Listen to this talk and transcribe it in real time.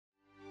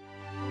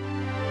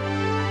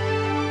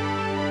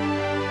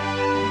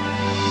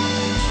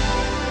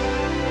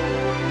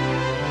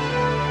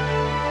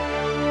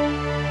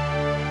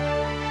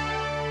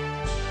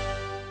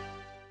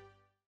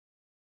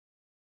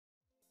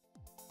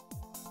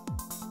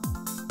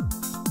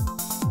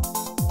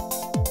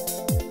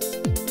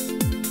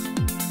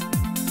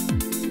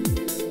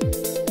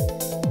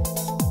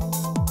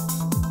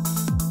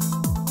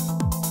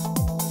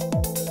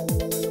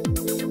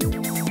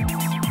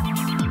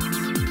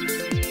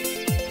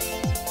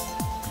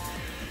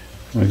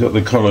I got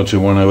the collar to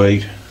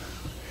 108,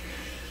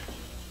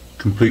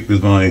 complete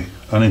with my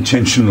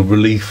unintentional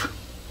relief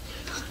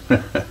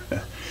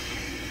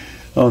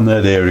on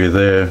that area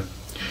there.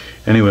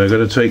 Anyway, I've got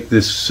to take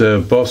this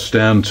boss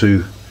down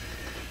to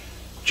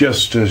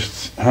just a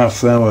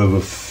half thou over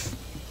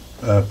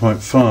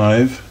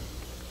 0.5.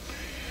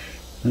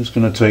 I'm just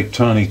going to take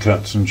tiny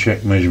cuts and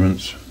check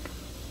measurements.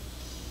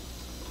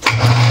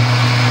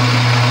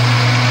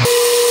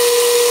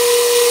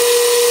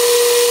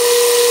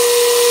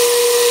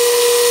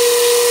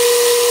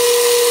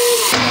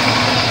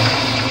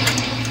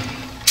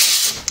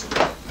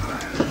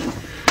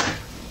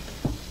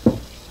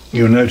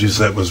 You'll notice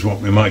that was what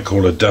we might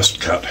call a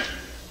dust cut,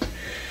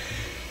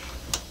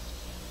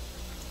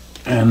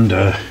 and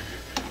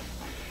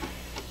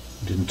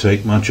didn't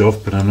take much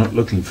off, but I'm not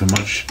looking for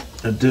much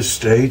at this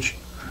stage.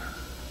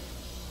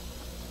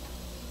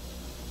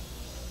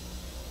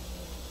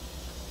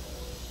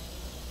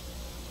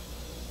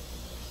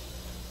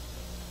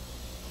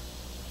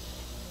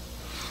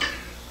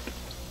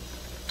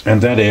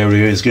 And that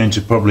area is going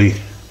to probably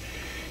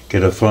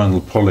get a final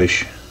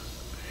polish.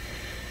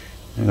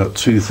 I've got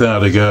 2 thou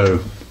to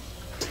go,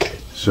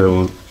 so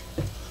we'll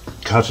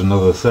cut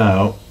another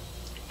thou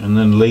and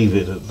then leave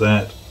it at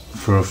that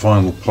for a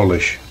final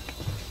polish.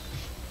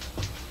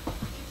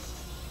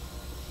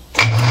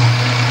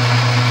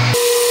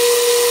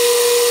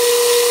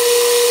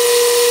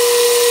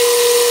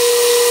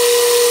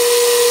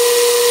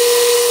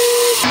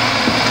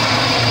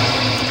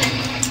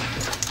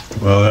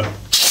 Well,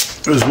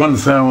 there was 1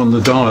 thou on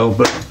the dial,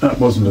 but that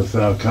wasn't a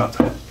thou cut.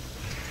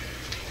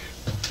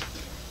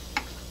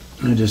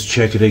 I just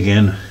check it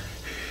again.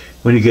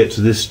 When you get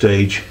to this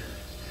stage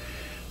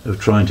of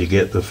trying to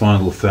get the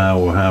final thou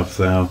or half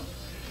thou,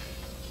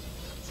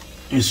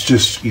 it's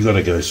just, you got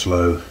to go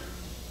slow.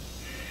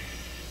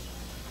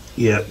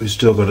 Yeah, we've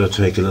still got to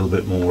take a little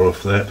bit more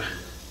off that.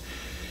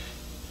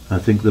 I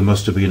think there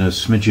must have been a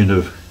smidgen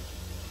of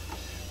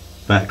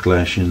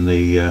backlash in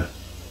the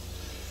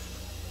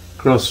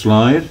cross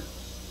slide.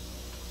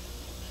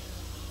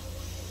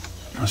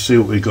 I'll see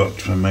what we got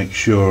to make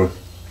sure.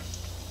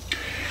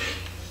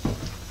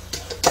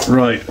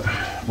 Right,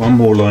 one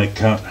more light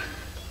cut,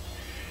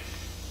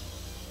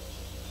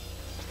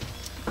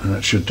 and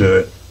that should do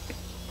it.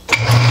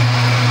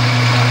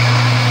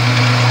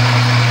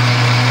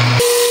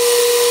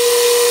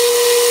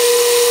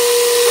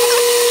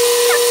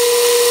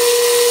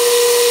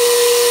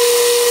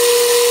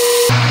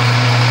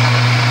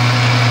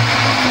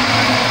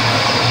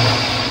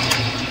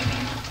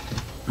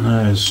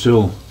 No,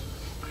 still,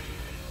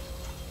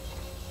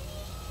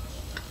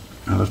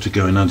 I'll have to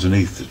go in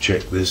underneath to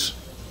check this.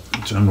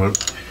 It's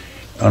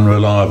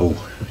unreliable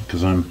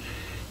because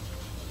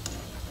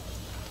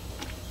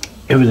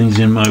everything's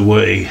in my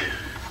way.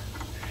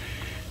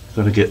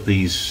 Got to get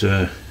these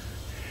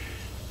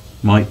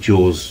mite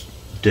jaws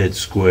dead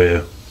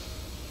square.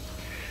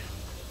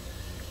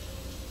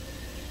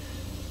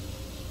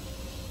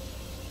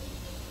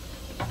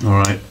 All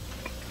right.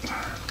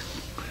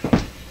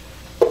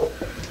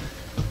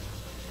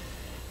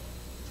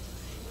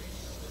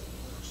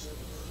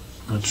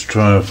 Let's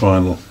try a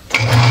final.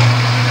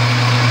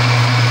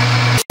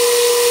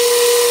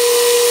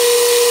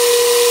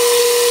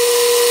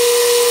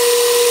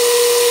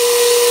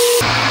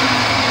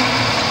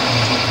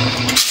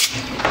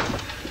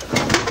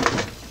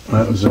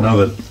 That was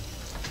another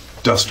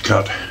dust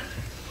cut,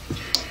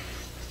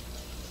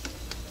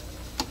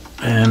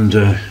 and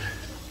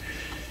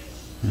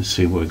let's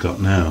see what we got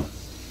now.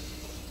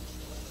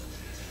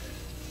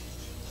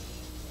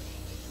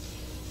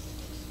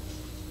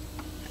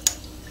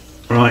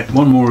 Right,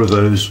 one more of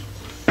those,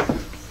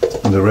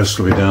 and the rest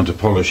will be down to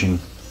polishing.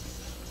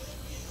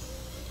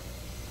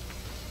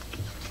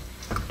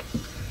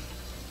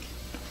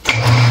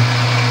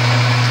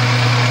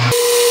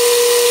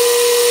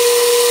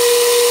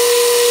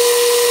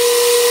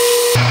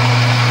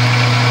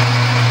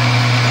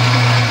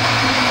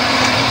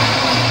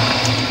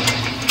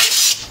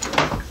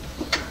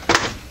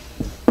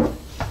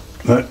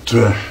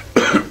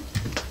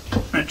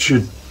 That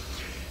should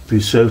be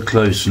so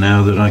close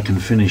now that I can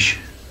finish,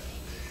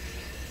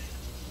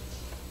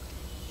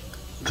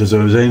 because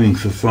I was aiming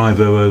for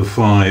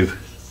 5005.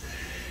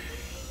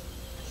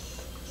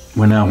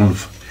 We're now on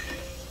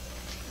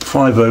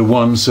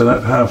 501, so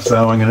that half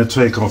thou I'm going to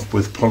take off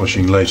with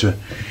polishing later.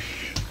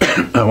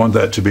 I want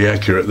that to be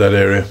accurate, that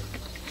area.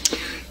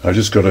 I've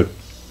just got to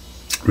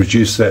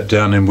reduce that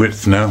down in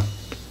width now.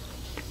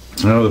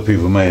 And other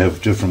people may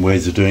have different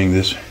ways of doing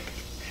this,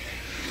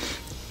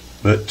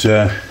 but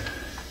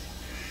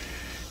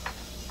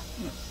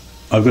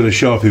I've got a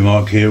Sharpie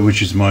mark here,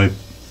 which is my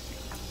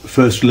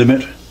first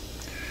limit,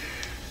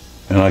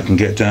 and I can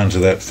get down to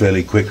that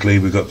fairly quickly.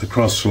 We've got the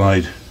cross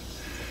slide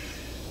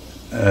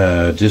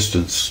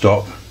distance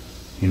stop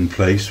in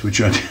place,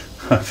 which I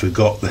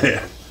forgot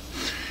there.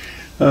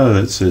 Oh,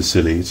 that's so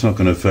silly. It's not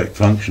going to affect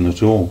function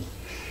at all.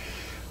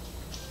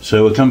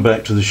 So we'll come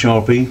back to the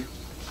Sharpie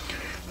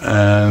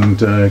and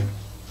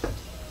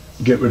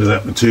get rid of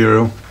that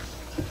material,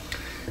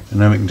 And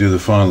now we can do the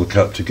final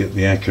cut to get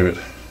the accurate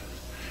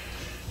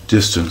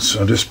distance.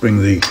 I'll just bring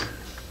the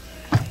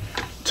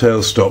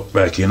tailstock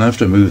back in. I have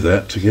to move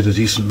that to get a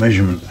decent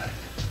measurement.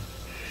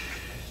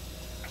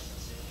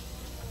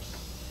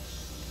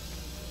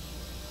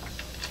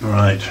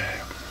 Right.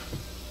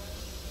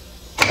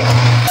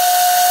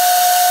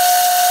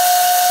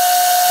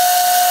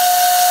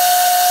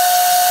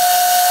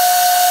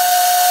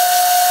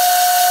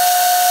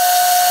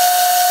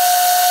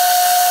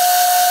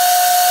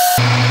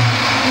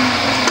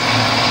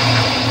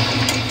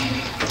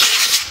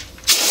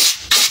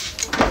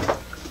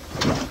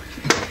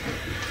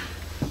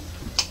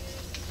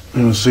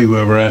 And we'll see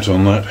where we're at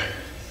on that.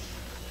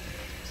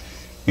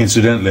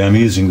 Incidentally, I'm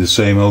using the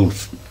same old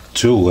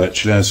tool.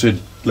 Actually, I said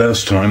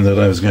last time that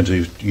I was going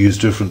to use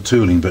different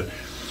tooling, but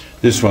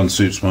this one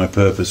suits my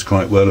purpose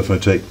quite well if I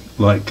take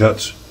light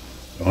cuts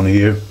on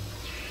here.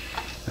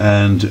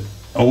 And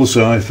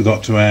also I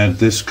forgot to add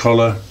this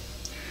collar.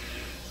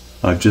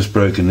 I've just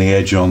broken the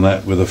edge on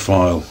that with a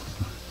file.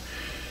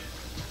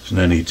 There's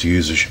no need to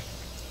use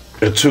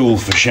a tool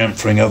for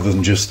chamfering other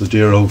than just the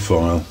dear old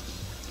file.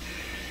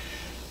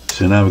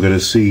 So now we're going to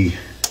see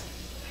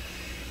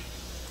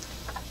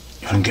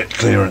if I can get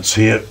clearance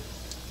here,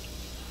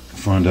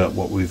 find out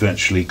what we've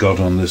actually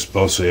got on this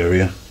boss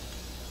area.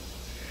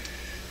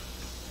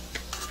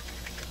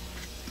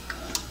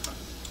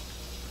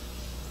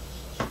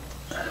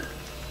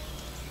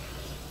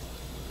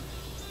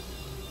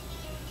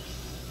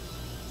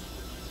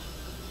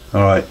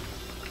 Alright,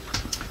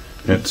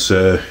 it's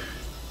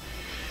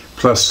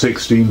plus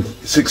 16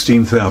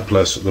 thou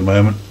plus at the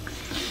moment,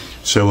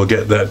 so we'll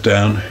get that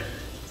down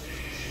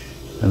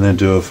and then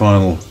do a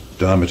final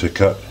diameter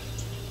cut.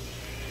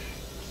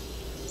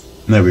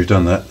 Now we've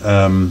done that,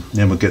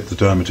 then we'll get the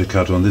diameter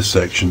cut on this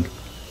section.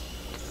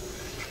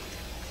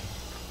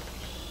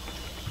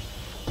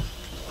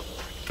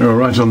 All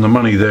right, on the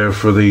money there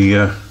for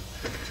the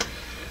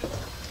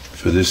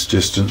for this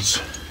distance.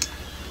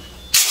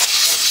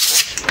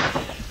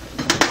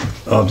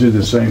 I'll do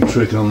the same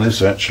trick on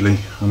this actually.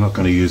 I'm not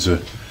going to use a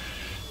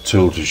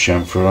tool to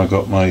chamfer. I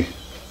got my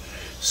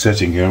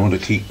setting here, I want to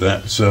keep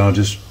that, so I'll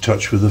just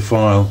touch with the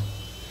file.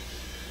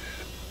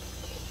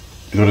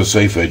 I've got a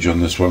safe edge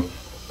on this one.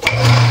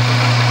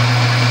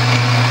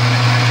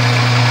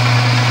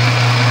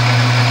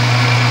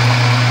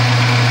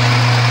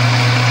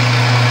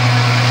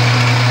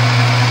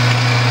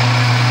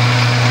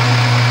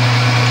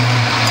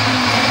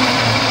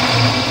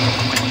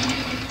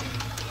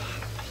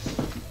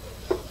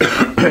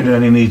 It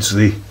only needs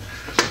the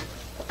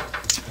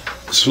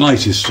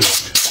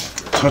slightest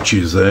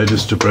touches there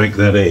just to break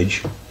that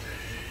edge,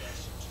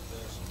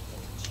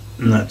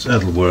 and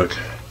that'll work.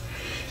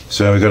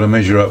 So we've got to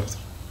measure up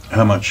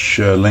how much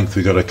length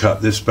we've got to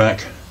cut this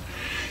back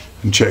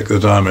and check the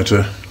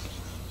diameter.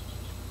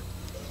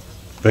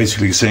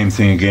 Basically same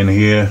thing again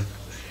here.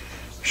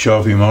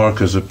 Sharpie mark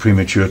as a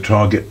premature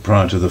target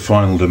prior to the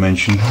final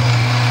dimension.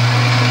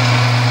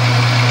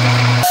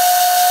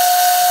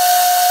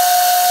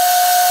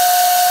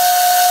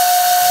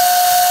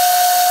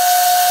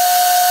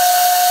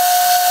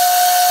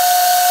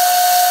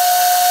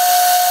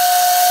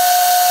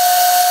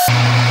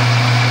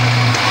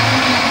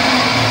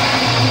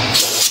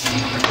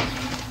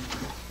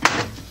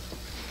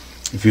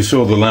 If you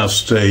saw the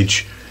last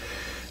stage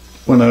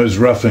when I was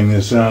roughing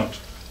this out,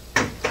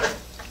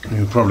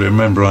 you'll probably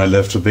remember I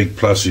left a big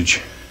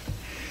plusage.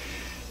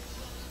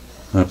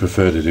 I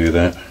prefer to do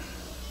that.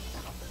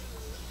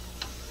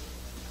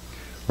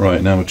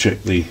 Right, now we'll check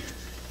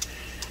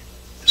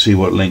see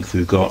what length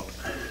we've got,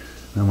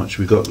 how much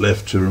we've got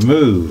left to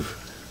remove.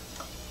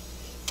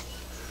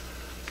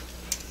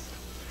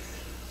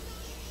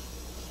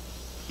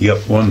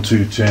 Yep, 1,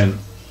 2, 10.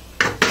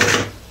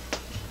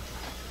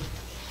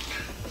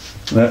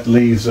 That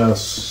leaves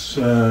us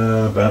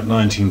about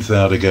 19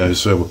 thou to go,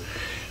 so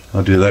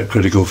I'll do that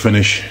critical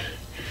finish.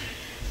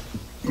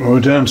 We're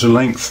down to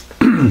length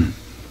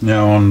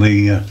now on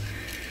the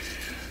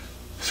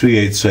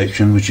 3/8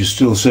 section, which is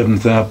still 7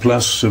 thou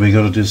plus, so we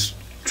got to just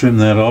trim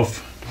that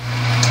off.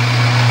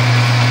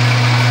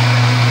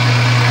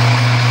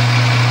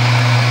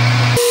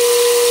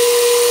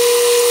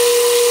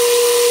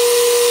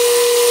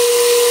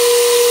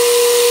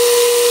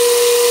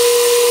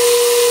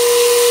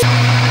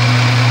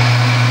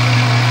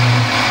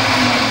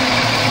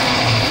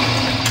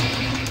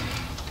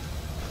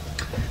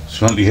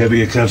 Slightly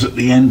heavier cut at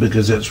the end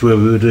because that's where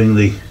we were doing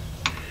the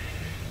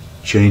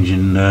change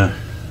in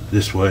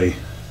this way.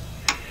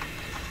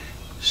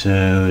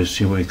 So let's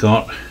see what we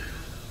got.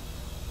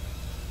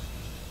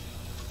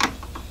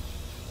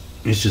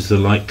 This is the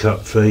light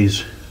cut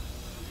phase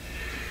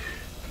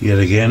yet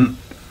again.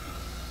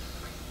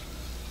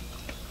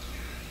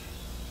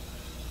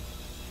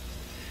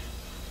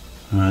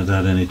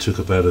 That only took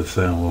about a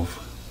thou off.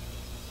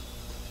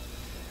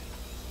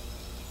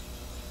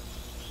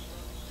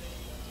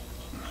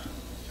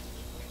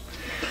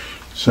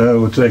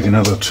 So we'll take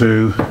another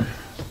 2.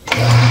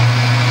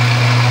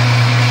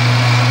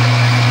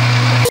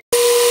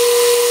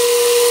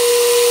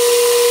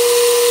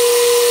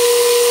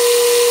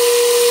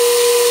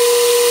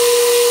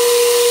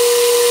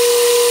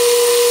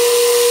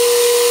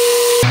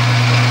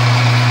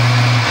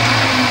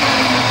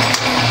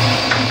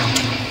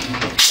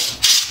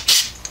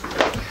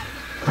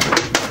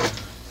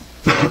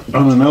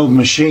 on an old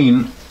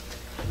machine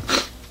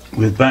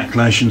with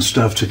backlash and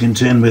stuff to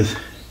contend with,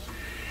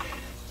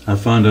 I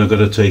find I've got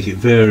to take it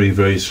very,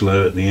 very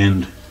slow at the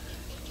end.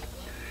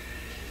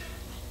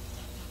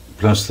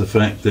 Plus the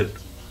fact that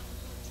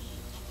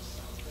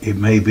it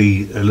may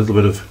be a little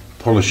bit of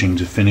polishing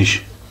to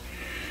finish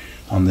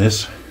on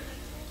this.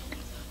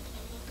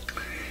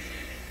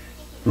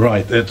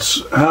 Right,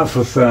 that's half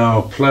a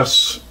thou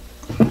plus.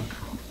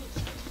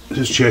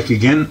 Just check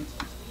again.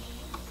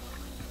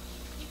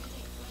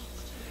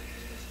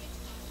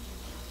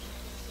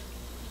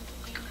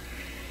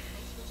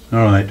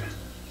 Alright.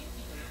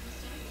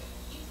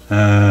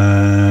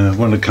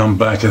 Want to come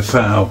back a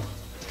thou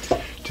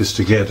just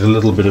to get a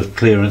little bit of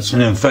clearance,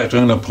 and in fact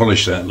I'm going to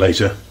polish that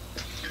later.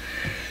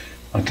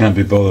 I can't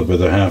be bothered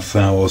with a half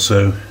thou or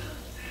so.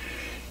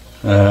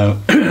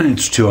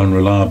 It's too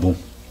unreliable.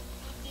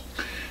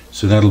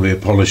 So that'll be a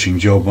polishing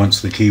job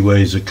once the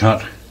keyways are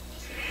cut.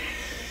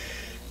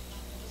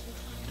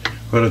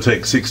 Got to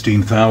take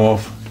 16 thou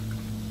off,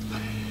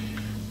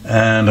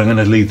 and I'm going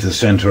to leave the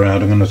centre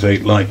out. I'm going to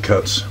take light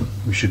cuts.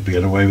 We should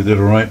get away with it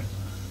alright.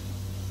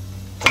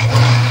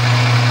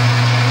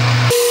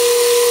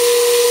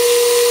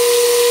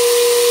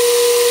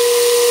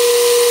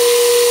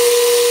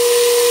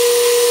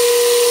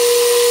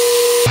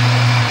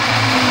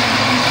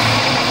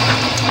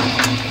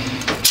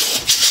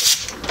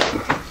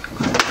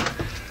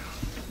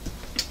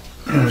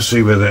 Let's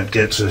see where that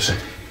gets us.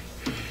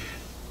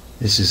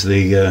 This is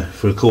the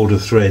for a quarter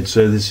thread,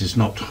 so this is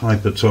not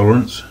hyper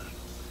tolerance.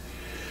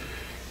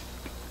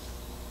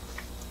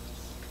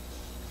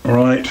 All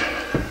right.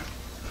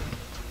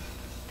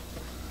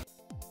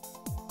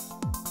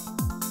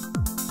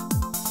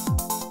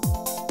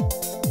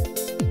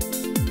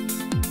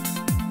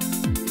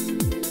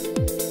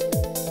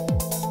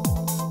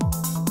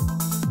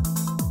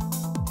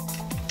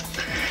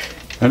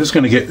 I'm just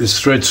going to get this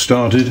thread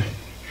started.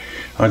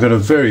 I got a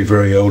very,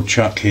 very old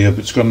chuck here,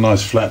 but it's got a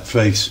nice flat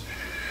face,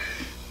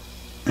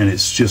 and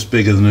it's just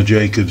bigger than a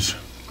Jacobs.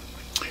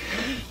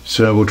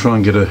 So we'll try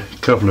and get a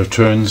couple of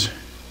turns,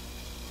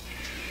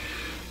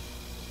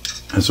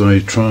 as I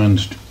try and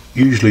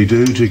usually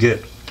do, to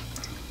get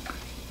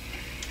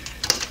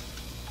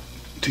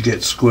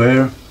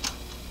square.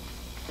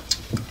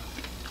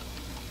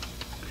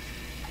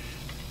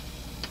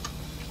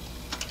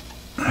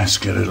 Let's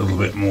get it a little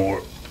bit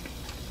more.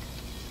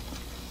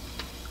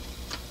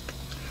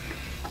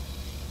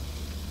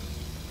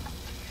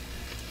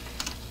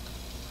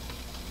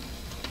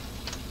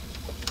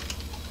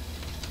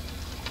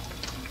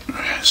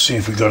 See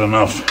if we got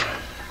enough.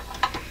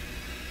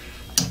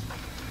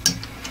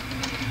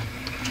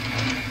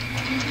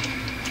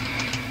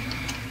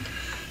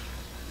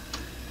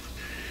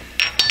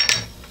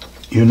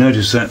 You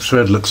notice that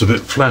thread looks a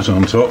bit flat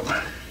on top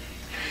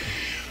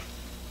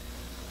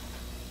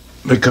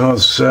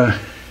because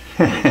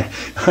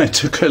I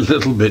took a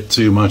little bit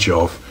too much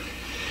off.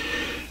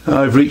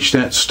 I've reached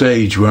that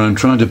stage where I'm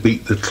trying to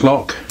beat the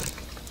clock,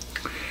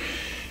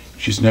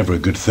 which is never a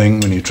good thing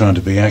when you're trying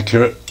to be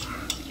accurate.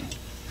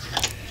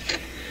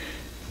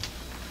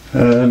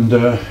 And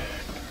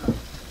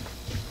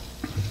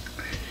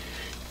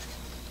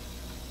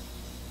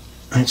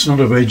it's not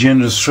a very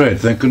generous thread.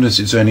 Thank goodness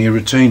it's only a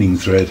retaining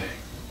thread.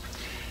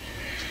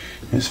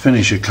 Let's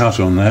finish a cut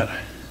on that.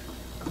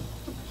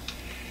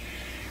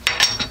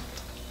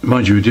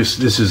 Mind you, this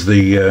is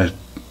the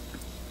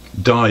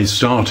die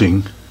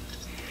starting.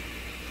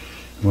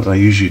 What I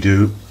usually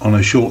do on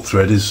a short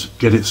thread is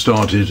get it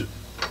started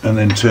and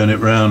then turn it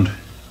round.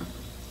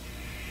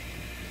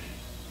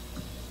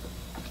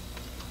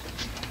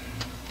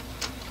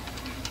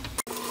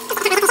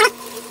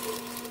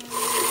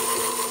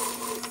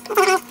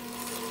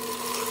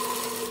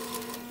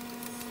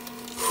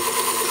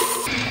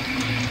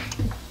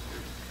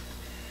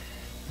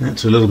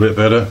 That's a little bit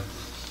better.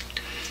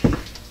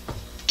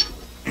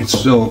 It's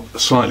still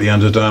slightly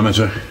under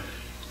diameter,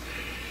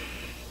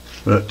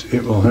 but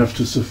it will have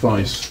to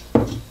suffice.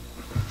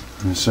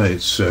 I say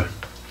it's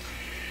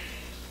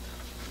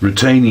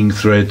retaining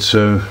thread,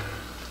 so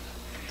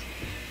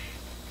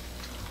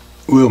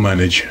we'll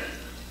manage.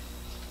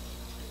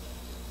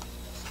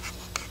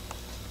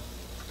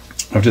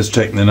 I've just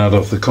taken the nut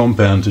off the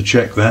compound to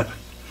check that.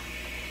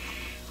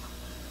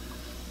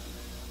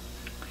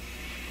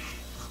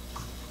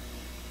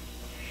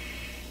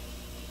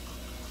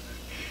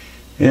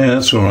 Yeah,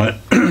 that's all right.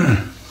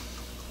 I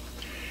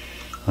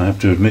have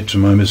to admit to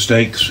my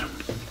mistakes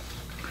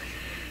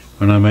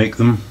when I make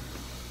them.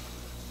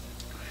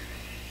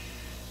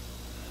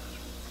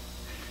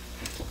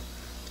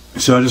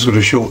 So I just got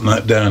to shorten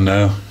that down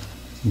now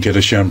and get a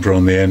chamfer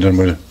on the end, and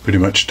we're pretty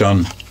much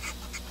done.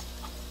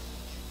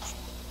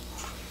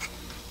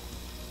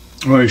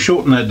 Well, I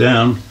shortened that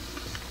down,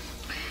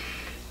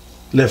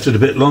 left it a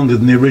bit longer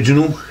than the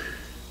original,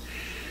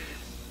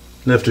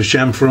 left a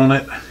chamfer on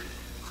it.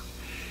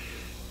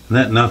 And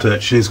that nut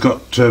actually has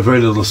got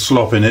very little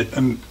slop in it,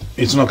 and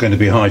it's not going to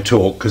be high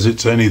torque because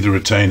it's only the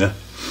retainer.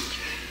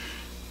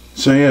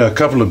 So yeah, a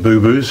couple of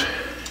boo-boos.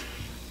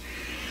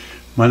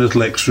 my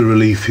little extra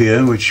relief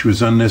here, which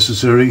was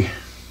unnecessary,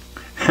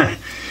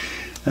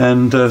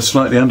 and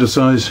slightly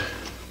undersized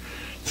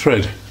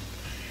thread.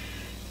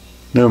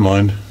 Never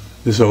mind,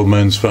 this old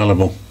man's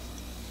fallible.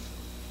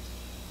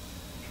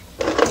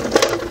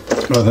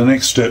 Well, the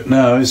next step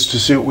now is to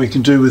see what we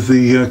can do with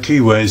the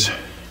keyways.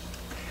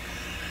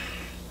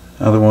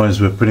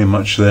 Otherwise we're pretty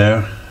much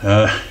there.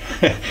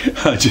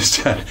 I just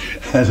had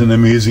an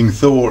amusing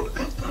thought.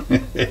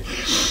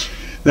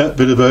 That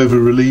bit of over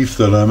relief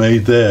that I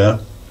made there,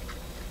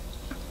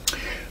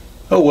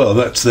 oh well,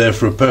 that's there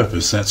for a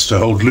purpose. That's to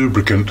hold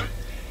lubricant.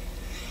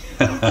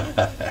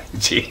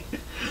 Gee.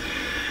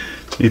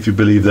 If you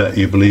believe that,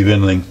 you believe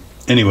anything.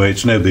 Anyway,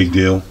 it's no big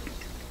deal.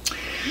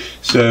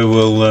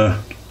 So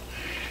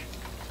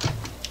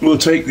we'll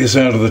take this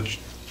out of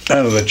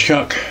the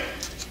chuck.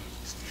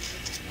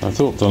 I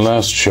thought the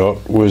last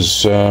shot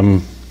was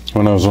when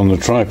I was on the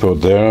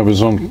tripod there. I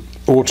was on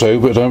auto,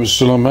 but I was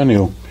still on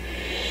manual.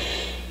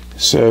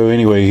 So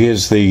anyway,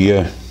 here's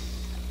that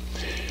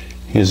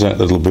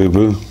little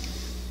boo-boo.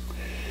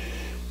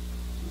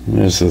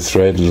 There's the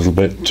thread, a little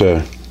bit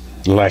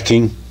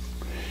lacking.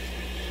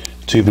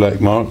 2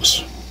 black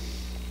marks.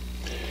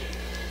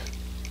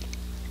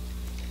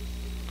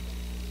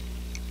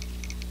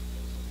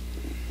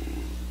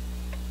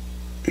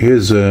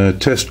 Here's a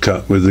test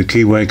cut with the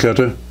keyway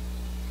cutter.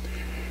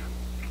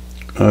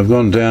 I've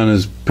gone down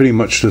as pretty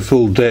much to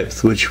full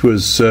depth, which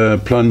was a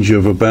plunge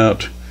of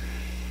about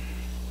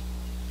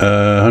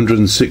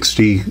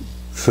 160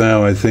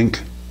 thou, I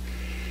think,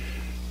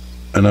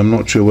 and I'm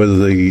not sure whether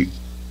the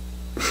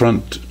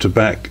front to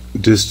back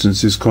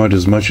distance is quite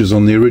as much as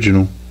on the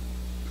original.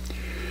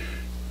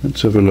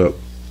 Let's have a look.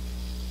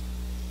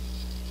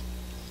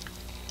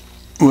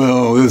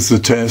 Well, there's the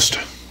test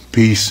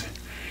piece.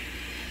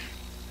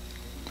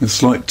 A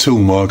slight tool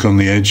mark on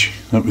the edge.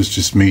 That was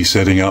just me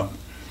setting up.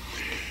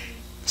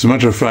 As a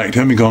matter of fact,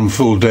 having gone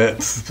full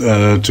depth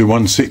to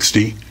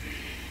 160,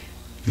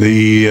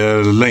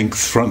 the length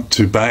front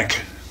to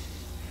back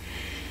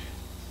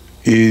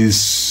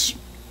is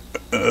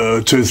 2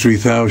 or 3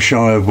 thou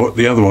shy of what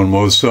the other one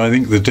was, so I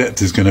think the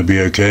depth is going to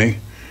be okay.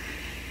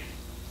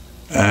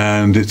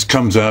 And it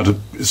comes out,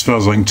 as far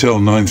as I can tell,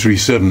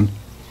 937,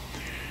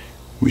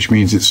 which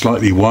means it's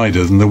slightly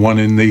wider than the one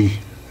in the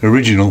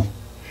original.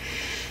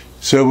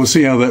 So we'll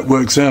see how that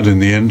works out in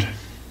the end.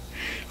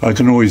 I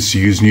can always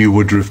use new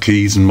Woodruff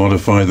keys and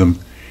modify them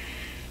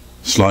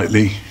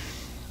slightly,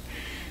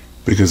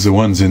 because the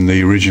ones in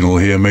the original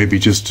here may be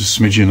just a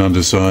smidgen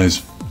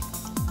undersized.